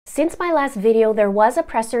Since my last video, there was a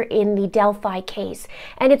presser in the Delphi case,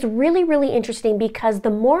 and it's really interesting because the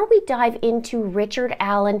more we dive into Richard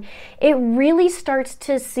Allen, it really starts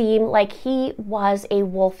to seem like he was a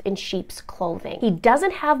wolf in sheep's clothing. He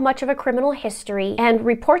doesn't have much of a criminal history, and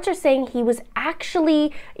reports are saying he was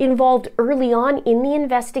actually involved early on in the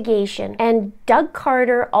investigation. And Doug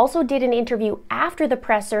Carter also did an interview after the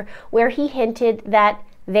presser where he hinted that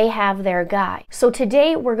they have their guy. So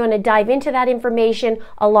today we're going to dive into that information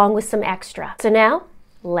along with some extra. So now,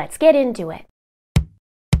 let's get into it.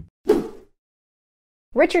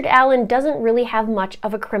 Richard Allen doesn't really have much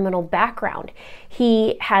of a criminal background.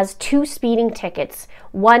 He has 2 speeding tickets,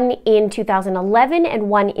 one in 2011 and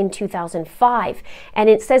one in 2005. And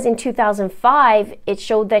it says in 2005, it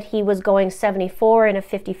showed that he was going 74 in a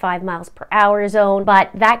 55 miles per hour zone,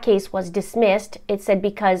 but that case was dismissed. It said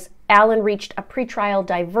because Allen reached a pretrial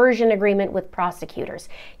diversion agreement with prosecutors.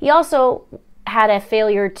 He also had a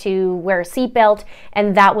failure to wear a seatbelt,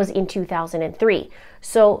 and that was in 2003.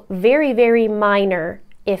 So very minor,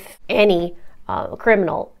 if any,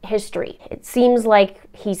 criminal history. It seems like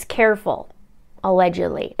he's careful,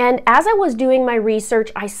 allegedly. And as I was doing my research,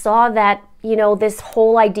 I saw that, you know, this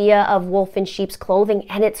whole idea of wolf in sheep's clothing,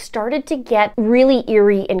 and it started to get really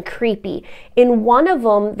eerie and creepy. In one of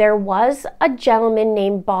them, there was a gentleman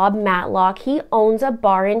named Bob Matlock. He owns a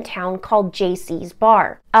bar in town called JC's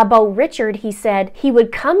Bar. About Richard, he said, he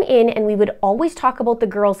would come in and we would always talk about the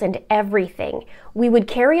girls and everything. We would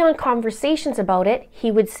carry on conversations about it.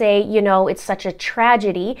 He would say, you know, it's such a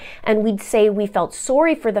tragedy. And we'd say we felt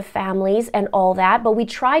sorry for the families and all that, but we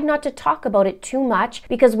tried not to talk about it too much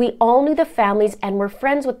because we all knew the families and were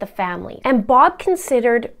friends with the family. And Bob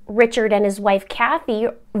considered Richard and his wife Kathy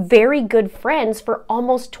very good friends for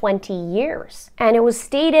almost 20 years. And it was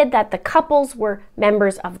stated that the couples were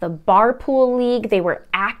members of the Bar Pool League. They were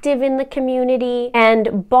active in the community,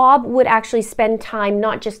 and Bob would actually spend time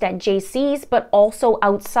not just at JC's but also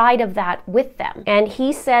outside of that with them. And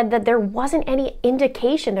he said that there wasn't any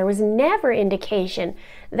indication, there was never indication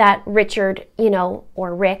that Richard, you know,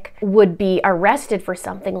 or Rick would be arrested for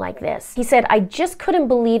something like this. He said, I just couldn't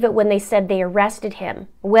believe it when they said they arrested him.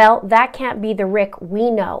 Well, that can't be the Rick we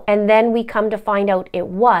know. And then we come to find out it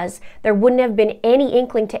was. There wouldn't have been any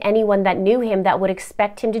inkling to anyone that knew him that would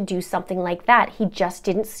expect him to do something like that. He just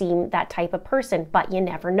didn't seem that type of person, but you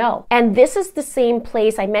never know. And this is the same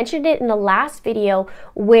place, I mentioned it in the last video,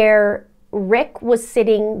 where Rick was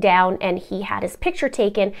sitting down and he had his picture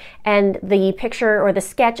taken, and the picture or the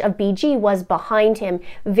sketch of BG was behind him.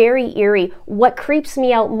 Very eerie. What creeps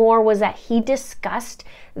me out more was that he discussed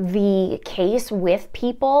the case with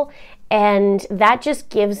people, and that just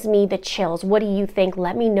gives me the chills. What do you think?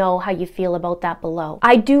 Let me know how you feel about that below.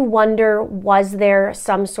 I do wonder, was there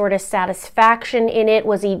some sort of satisfaction in it?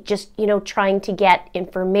 Was he just, you know, trying to get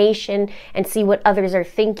information and see what others are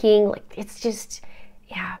thinking? Like, it's just,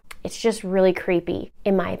 yeah. It's just really creepy,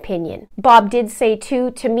 in my opinion. Bob did say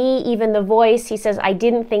too, to me, even the voice, he says, I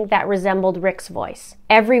didn't think that resembled Rick's voice.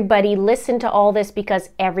 Everybody listened to all this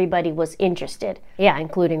because everybody was interested. Yeah,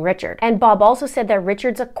 including Richard. And Bob also said that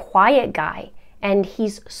Richard's a quiet guy and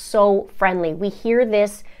he's so friendly. We hear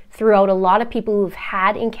this throughout a lot of people who've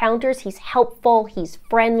had encounters. He's helpful, he's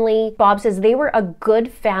friendly. Bob says they were a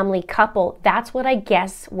good family couple. That's what I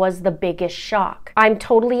guess was the biggest shock. I'm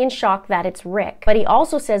totally in shock that it's Rick. But he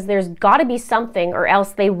also says there's gotta be something or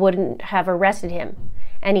else they wouldn't have arrested him.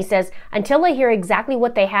 And he says, until I hear exactly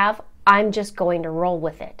what they have, I'm just going to roll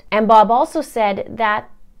with it. And Bob also said that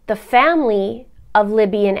the family of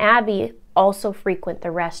Libby and Abby also frequent the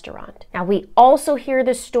restaurant. Now, we also hear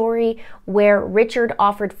the story where Richard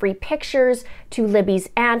offered free pictures to Libby's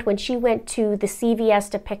aunt when she went to the CVS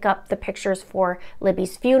to pick up the pictures for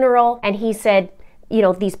Libby's funeral, and he said, you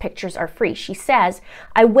know, these pictures are free. She says,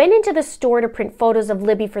 I went into the store to print photos of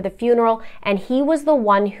Libby for the funeral, and he was the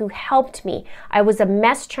one who helped me. I was a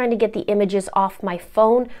mess trying to get the images off my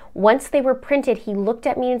phone. Once they were printed, he looked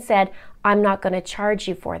at me and said, I'm not going to charge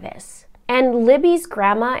you for this. And Libby's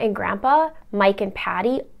grandma and grandpa, Mike and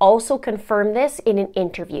Patty, also confirmed this in an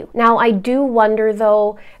interview. Now, I do wonder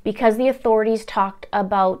though, because the authorities talked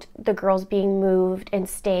about the girls being moved and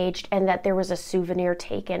staged and that there was a souvenir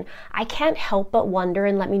taken, I can't help but wonder,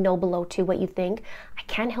 and let me know below too what you think, I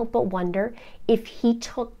can't help but wonder if he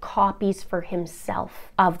took copies for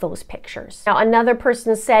himself of those pictures. Now, another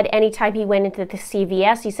person said anytime he went into the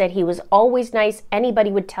CVS, he said he was always nice.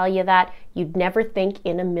 Anybody would tell you that. You'd never think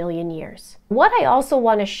in a million years. What I also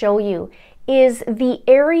want to show you is the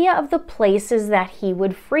area of the places that he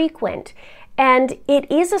would frequent. And it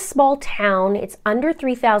is a small town. It's under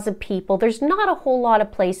 3,000 people. There's not a whole lot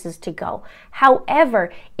of places to go.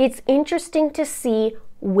 However, it's interesting to see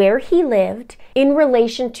where he lived, in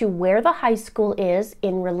relation to where the high school is,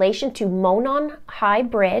 in relation to Monon High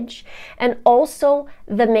Bridge, and also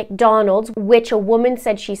the McDonald's, which a woman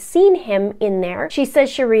said she's seen him in there. She says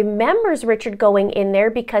she remembers Richard going in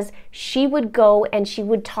there because she would go and she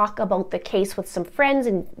would talk about the case with some friends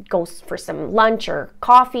and go for some lunch or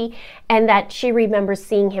coffee, and that she remembers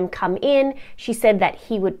seeing him come in. She said that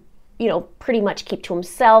he would pretty much keep to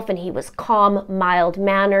himself, and he was calm,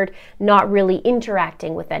 mild-mannered, not really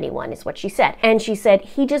interacting with anyone, is what she said. And she said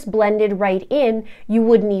he just blended right in. You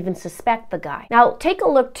wouldn't even suspect the guy. Now, take a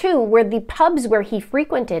look, too, where the pubs where he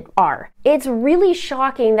frequented are. It's really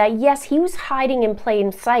shocking that, yes, he was hiding in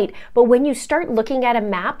plain sight, but when you start looking at a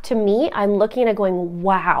map, to me, I'm looking at it going,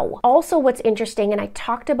 wow. Also, what's interesting, and I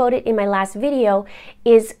talked about it in my last video,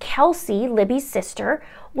 is Kelsey, Libby's sister,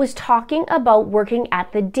 was talking about working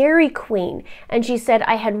at the Dairy Queen. And she said,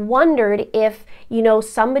 I had wondered if,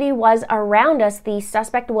 somebody was around us, the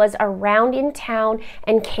suspect was around in town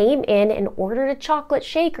and came in and ordered a chocolate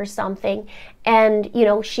shake or something. And,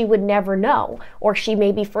 she would never know, or she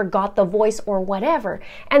maybe forgot the voice or whatever.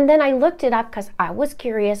 And then I looked it up because I was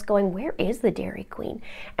curious, going, where is the Dairy Queen?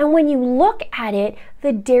 And when you look at it,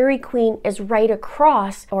 the Dairy Queen is right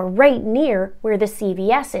across or right near where the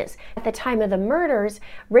CVS is. At the time of the murders,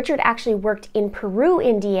 Richard actually worked in Peru,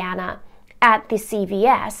 Indiana, at the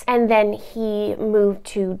CVS, and then he moved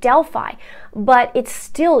to Delphi. But it's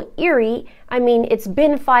still eerie. I mean, it's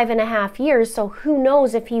been 5.5 years, so who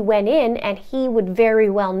knows if he went in, and he would very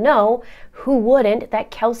well know, who wouldn't, that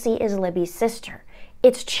Kelsey is Libby's sister.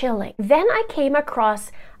 It's chilling. Then I came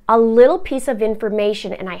across a little piece of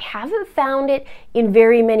information, and I haven't found it in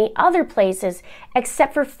very many other places,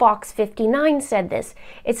 except for Fox 59 said this.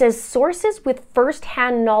 It says, sources with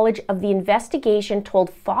first-hand knowledge of the investigation told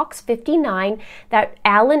Fox 59 that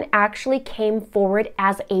Allen actually came forward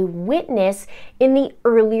as a witness in the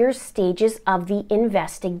earlier stages of the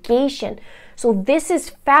investigation. So this is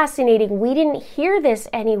fascinating. We didn't hear this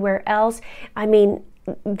anywhere else. I mean,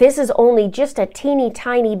 this is only just a teeny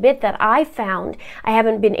tiny bit that I found. I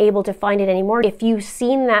haven't been able to find it anymore. If you've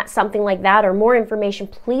seen something like that or more information,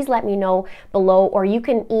 please let me know below, or you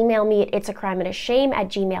can email me at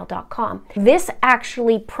itsacrimeandashame@gmail.com. This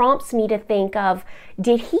actually prompts me to think of,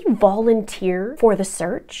 did he volunteer for the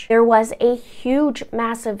search? There was a huge,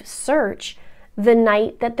 massive search the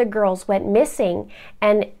night that the girls went missing,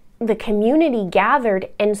 and the community gathered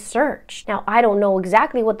and searched. Now, I don't know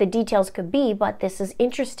exactly what the details could be, but this is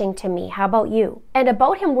interesting to me. How about you? And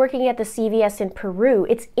about him working at the CVS in Peru,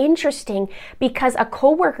 it's interesting because a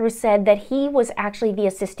coworker said that he was actually the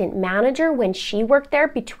assistant manager when she worked there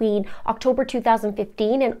between October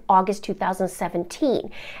 2015 and August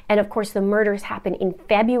 2017. And of course, the murders happened in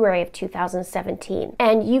February of 2017.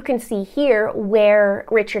 And you can see here where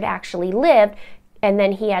Richard actually lived. And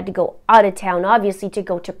then he had to go out of town, obviously, to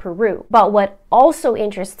go to Peru. But what also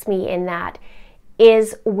interests me in that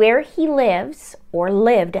is where he lives, or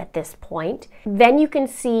lived at this point. Then you can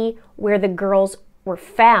see where the girls were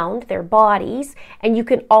found, their bodies, and you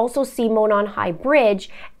can also see Monon High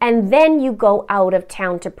Bridge, and then you go out of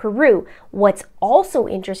town to Peru. What's also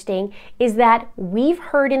interesting is that we've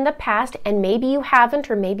heard in the past, and maybe you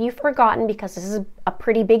haven't, or maybe you've forgotten because this is a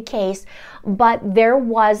pretty big case, but there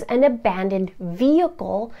was an abandoned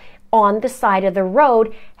vehicle on the side of the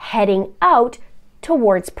road heading out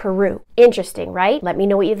towards Peru. Interesting, right? Let me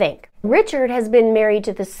know what you think. Richard has been married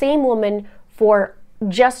to the same woman for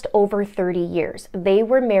just over 30 years. They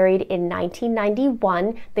were married in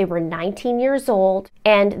 1991. They were 19 years old,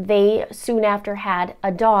 and they soon after had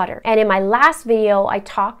a daughter. And in my last video, I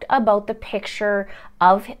talked about the picture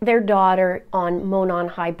of their daughter on Monon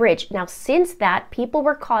High Bridge. Now, since that, people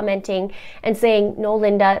were commenting and saying, no,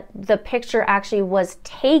 Linda, the picture actually was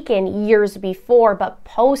taken years before, but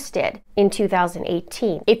posted in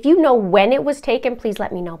 2018. If you know when it was taken, please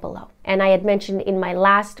let me know below. And I had mentioned in my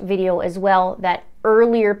last video as well that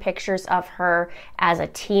earlier pictures of her as a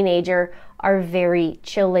teenager are very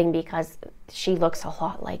chilling because she looks a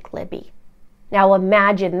lot like Libby. Now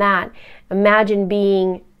imagine that. Imagine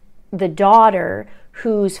being the daughter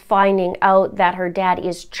who's finding out that her dad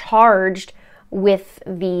is charged with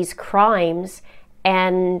these crimes,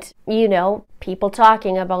 and, people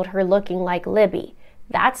talking about her looking like Libby.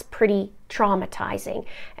 That's pretty traumatizing.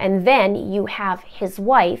 And then you have his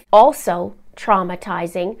wife, also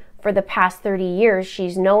traumatizing. For the past 30 years,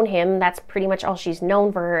 she's known him. That's pretty much all she's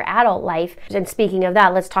known for her adult life. And speaking of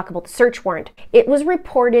that, let's talk about the search warrant. It was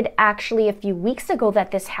reported actually a few weeks ago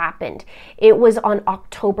that this happened. It was on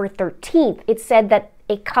October 13th. It said that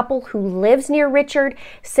a couple who lives near Richard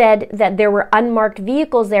said that there were unmarked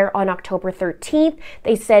vehicles there on October 13th.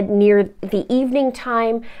 They said near the evening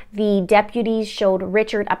time, the deputies showed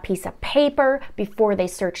Richard a piece of paper before they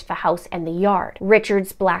searched the house and the yard.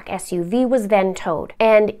 Richard's black SUV was then towed.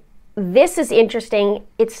 And this is interesting.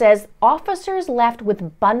 It says officers left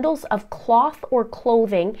with bundles of cloth or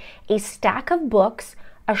clothing, a stack of books,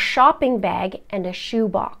 a shopping bag, and a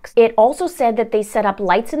shoebox. It also said that they set up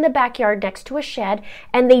lights in the backyard next to a shed,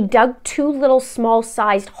 and they dug 2 little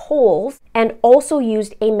small-sized holes and also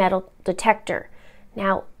used a metal detector.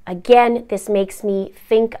 Now, again, this makes me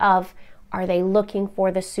think of, are they looking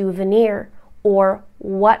for the souvenir, or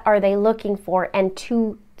what are they looking for? And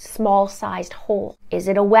 2 small-sized hole. Is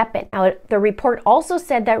it a weapon? Now, the report also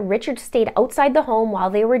said that Richard stayed outside the home while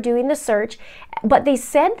they were doing the search, but they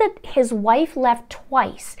said that his wife left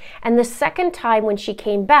twice, and the second time when she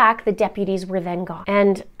came back, the deputies were then gone.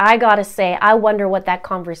 And I gotta say, I wonder what that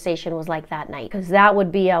conversation was like that night, because that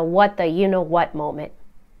would be a what the you-know-what moment.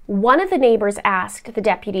 One of the neighbors asked the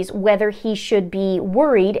deputies whether he should be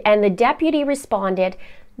worried, and the deputy responded,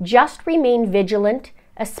 "Just remain vigilant,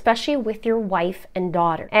 especially with your wife and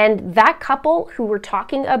daughter." And that couple who were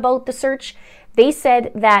talking about the search, they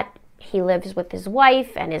said that he lives with his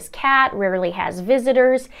wife and his cat, rarely has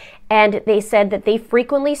visitors, and they said that they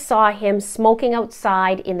frequently saw him smoking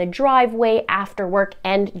outside in the driveway after work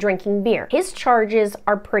and drinking beer. His charges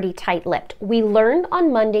are pretty tight-lipped. We learned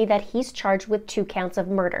on Monday that he's charged with 2 counts of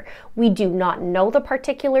murder. We do not know the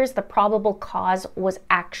particulars. The probable cause was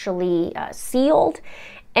actually sealed.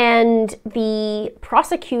 And the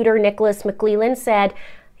prosecutor, Nicholas McClellan, said,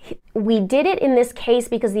 "We did it in this case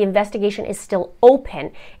because the investigation is still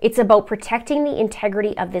open. It's about protecting the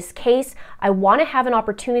integrity of this case. I want to have an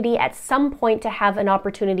opportunity at some point to have an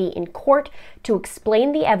opportunity in court to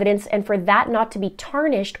explain the evidence and for that not to be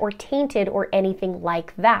tarnished or tainted or anything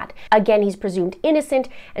like that." Again, he's presumed innocent,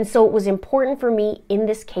 and so it was important for me in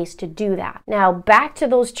this case to do that. Now, back to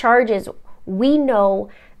those charges, we know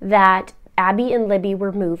that Abby and Libby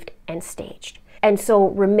were moved and staged. And so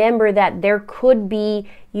remember that there could be,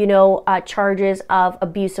 charges of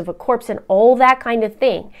abuse of a corpse and all that kind of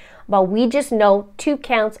thing. But we just know 2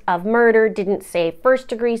 counts of murder, didn't say 1st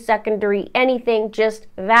degree, 2nd degree, anything, just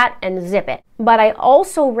that and zip it. But I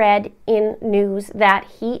also read in news that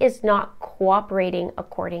he is not cooperating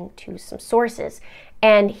according to some sources.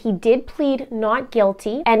 And he did plead not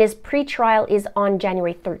guilty, and his pretrial is on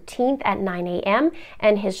January 13th at 9 a.m.,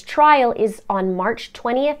 and his trial is on March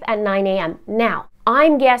 20th at 9 a.m. Now,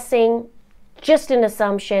 I'm guessing, just an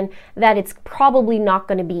assumption, that it's probably not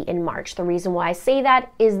going to be in March. The reason why I say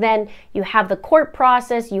that is then you have the court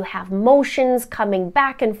process, you have motions coming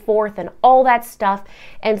back and forth and all that stuff,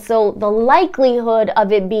 and so the likelihood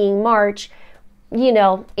of it being March,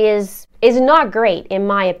 is not great in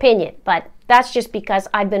my opinion, but that's just because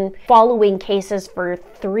I've been following cases for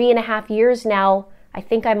 3.5 years now. I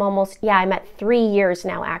think I'm at 3 years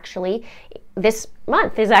now, actually. This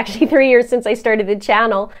month is actually 3 years since I started the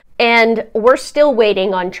channel, and we're still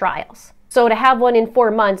waiting on trials. So to have one in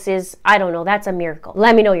 4 months is, I don't know, that's a miracle.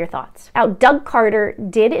 Let me know your thoughts. Now, Doug Carter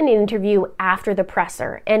did an interview after the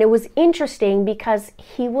presser, and it was interesting because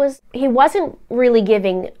he wasn't really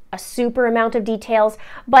giving a super amount of details,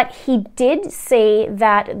 but he did say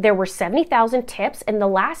that there were 70,000 tips. In the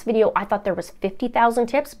last video, I thought there was 50,000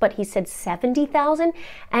 tips, but he said 70,000.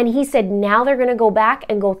 And he said now they're gonna go back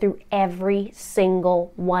and go through every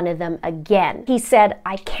single one of them again. He said,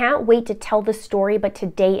 "I can't wait to tell the story, but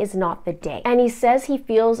today is not the day." And he says he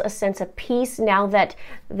feels a sense of peace now that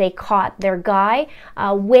they caught their guy.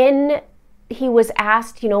 When he was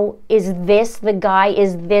asked, is this the guy?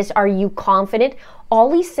 Are you confident?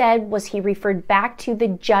 All he said was he referred back to the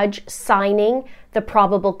judge signing the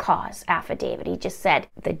probable cause affidavit. He just said,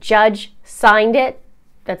 the judge signed it.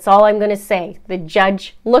 That's all I'm going to say. The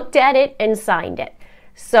judge looked at it and signed it.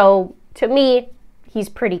 So to me, he's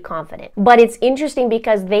pretty confident. But it's interesting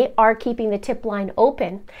because they are keeping the tip line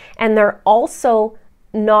open, and they're also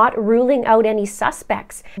not ruling out any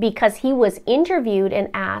suspects, because he was interviewed and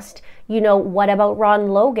asked, what about Ron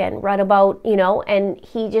Logan? What about, and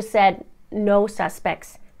he just said, no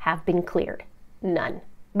suspects have been cleared. None.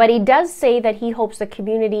 But he does say that he hopes the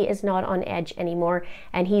community is not on edge anymore.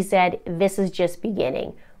 And he said, this is just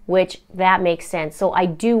beginning, which that makes sense. So I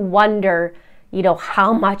do wonder,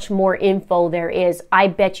 how much more info there is. I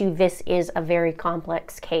bet you this is a very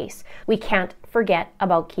complex case. We can't forget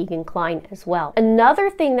about Keegan Kline as well. Another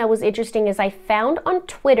thing that was interesting is I found on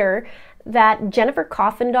Twitter that Jennifer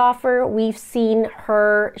Coffendorfer, we've seen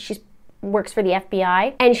her, she works for the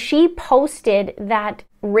FBI, and she posted that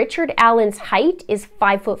Richard Allen's height is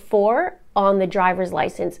 5'4", on the driver's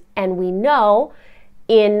license. And we know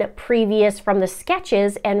from the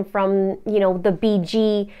sketches and from, the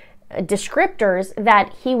BG descriptors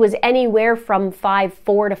that he was anywhere from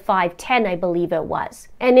 5'4" to 5'10", I believe it was.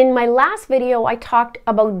 And in my last video, I talked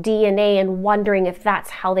about DNA and wondering if that's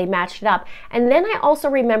how they matched it up. And then I also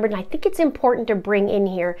remembered, and I think it's important to bring in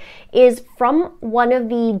here, is from one of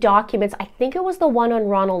the documents, I think it was the one on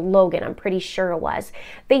Ronald Logan, I'm pretty sure it was.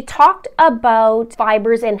 They talked about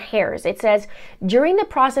fibers and hairs. It says, during the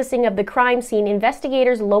processing of the crime scene,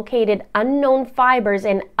 investigators located unknown fibers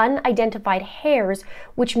and unidentified hairs,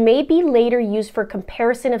 which may be later used for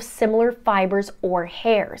comparison of similar fibers or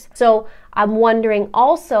hairs. So I'm wondering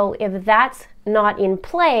also if that's not in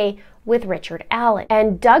play with Richard Allen.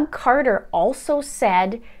 And Doug Carter also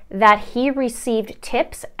said that he received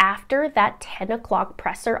tips after that 10 o'clock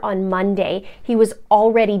presser on Monday. He was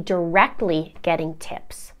already directly getting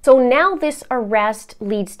tips. So now this arrest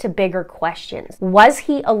leads to bigger questions. Was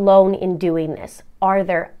he alone in doing this? Are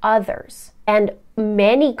there others? And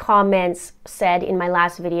many comments said in my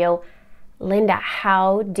last video, Linda,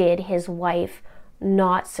 how did his wife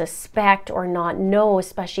not suspect or not know,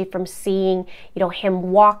 especially from seeing,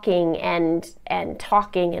 him walking and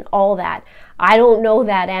talking and all that? I don't know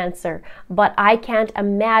that answer, but I can't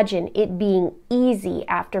imagine it being easy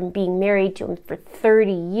after being married to him for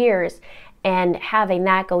 30 years and having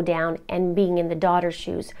that go down and being in the daughter's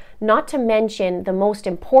shoes. Not to mention, the most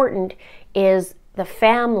important is the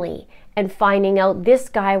family and finding out this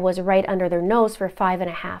guy was right under their nose for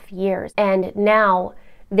 5.5 years. And now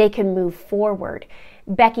they can move forward.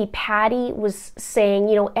 Becky Patty was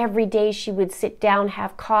saying, every day she would sit down,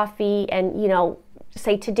 have coffee, and,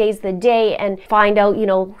 say today's the day and find out,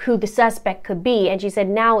 who the suspect could be. And she said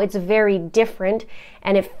now it's very different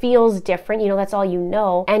and it feels different. That's all you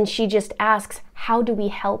know. And she just asks, how do we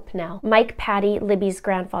help now? Mike Patty, Libby's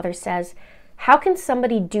grandfather, says, how can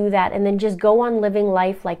somebody do that and then just go on living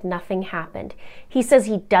life like nothing happened? He says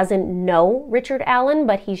he doesn't know Richard Allen,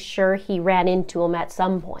 but he's sure he ran into him at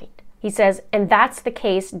some point. He says, and that's the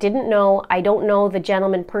case. Didn't know. I don't know the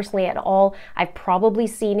gentleman personally at all. I've probably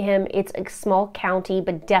seen him. It's a small county,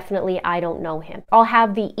 but definitely I don't know him. I'll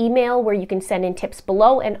have the email where you can send in tips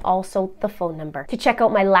below and also the phone number. To check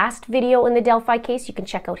out my last video in the Delphi case, you can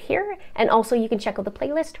check out here, and also you can check out the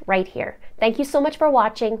playlist right here. Thank you so much for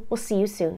watching. We'll see you soon.